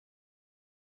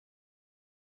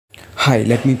Hi,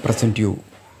 let me present you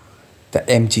the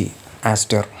MG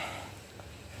Astor.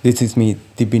 This is me,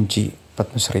 DIPIN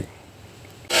Padmashri.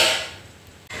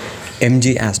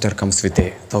 MG Astor comes with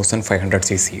a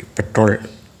 1500cc petrol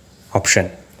option,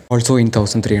 also in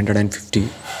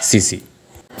 1350cc.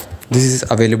 This is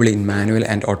available in manual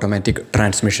and automatic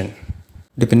transmission.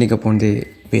 Depending upon the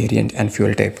variant and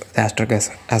fuel type, the Astor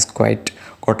has got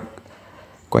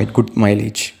quite good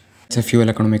mileage. It's a fuel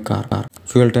economic car.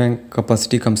 Fuel tank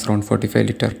capacity comes around 45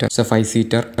 liter. It's a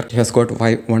 5-seater. It has got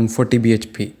 140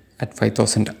 bhp at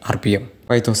 5000 rpm,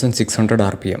 5600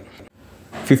 rpm.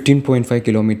 15.5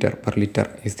 kilometer per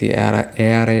liter is the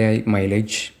ARAI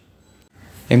mileage.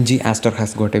 MG Astor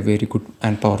has got a very good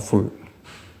and powerful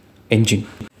engine.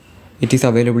 It is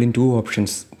available in two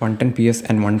options, 110 PS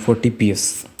and 140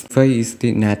 PS. 5 is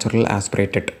the natural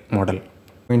aspirated model.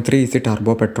 0.3 is the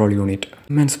turbo petrol unit.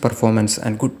 Immense performance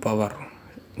and good power.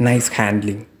 Nice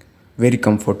handling. Very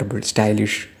comfortable,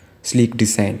 stylish, sleek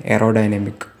design,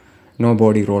 aerodynamic, no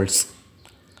body rolls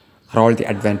are all the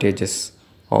advantages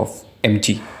of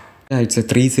MG. It's a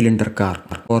 3-cylinder car,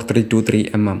 4323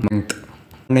 mm length,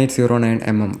 1809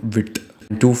 mm width,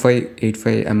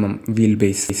 2585 mm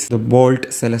wheelbase. The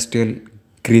bold celestial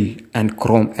grille and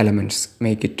chrome elements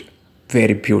make it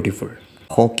very beautiful.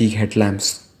 Hockey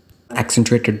headlamps,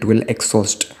 accentuated dual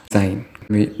exhaust design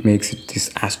makes this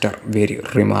Astor very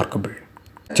remarkable.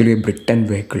 Actually a Britain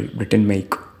vehicle, Britain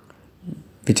make,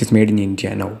 which is made in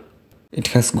India now. It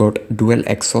has got dual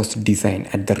exhaust design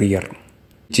at the rear,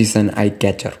 which is an eye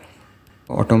catcher.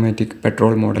 Automatic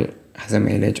petrol model has a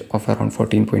mileage of around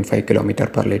 14.5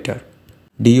 km per liter.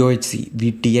 DOHC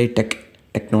VTI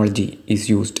technology is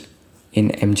used in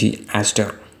MG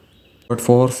Astor. Got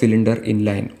 4-cylinder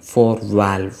inline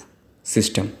 4-valve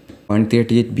system.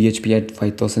 138 bhp at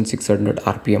 5600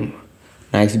 rpm.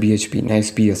 Nice bhp,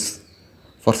 nice PS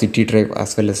for city drive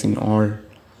as well as in all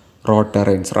road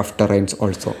terrains, rough terrains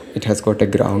also. It has got a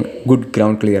good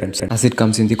ground clearance. As it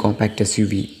comes in the compact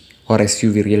SUV or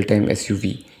SUV, real-time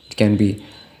SUV, it can be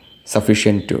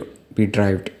sufficient to be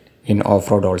driven in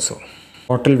off-road also.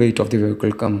 Total weight of the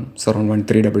vehicle comes around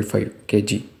 1355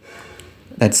 kg.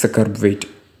 That's the curb weight.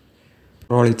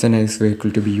 Overall, it's a nice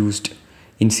vehicle to be used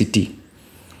in city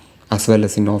as well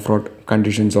as in off-road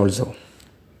conditions also.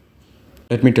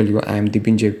 Let me tell you, I am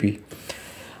DIPIN JP.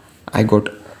 I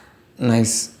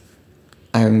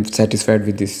am satisfied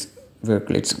with this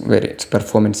vehicle. Its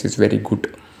performance is very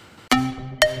good.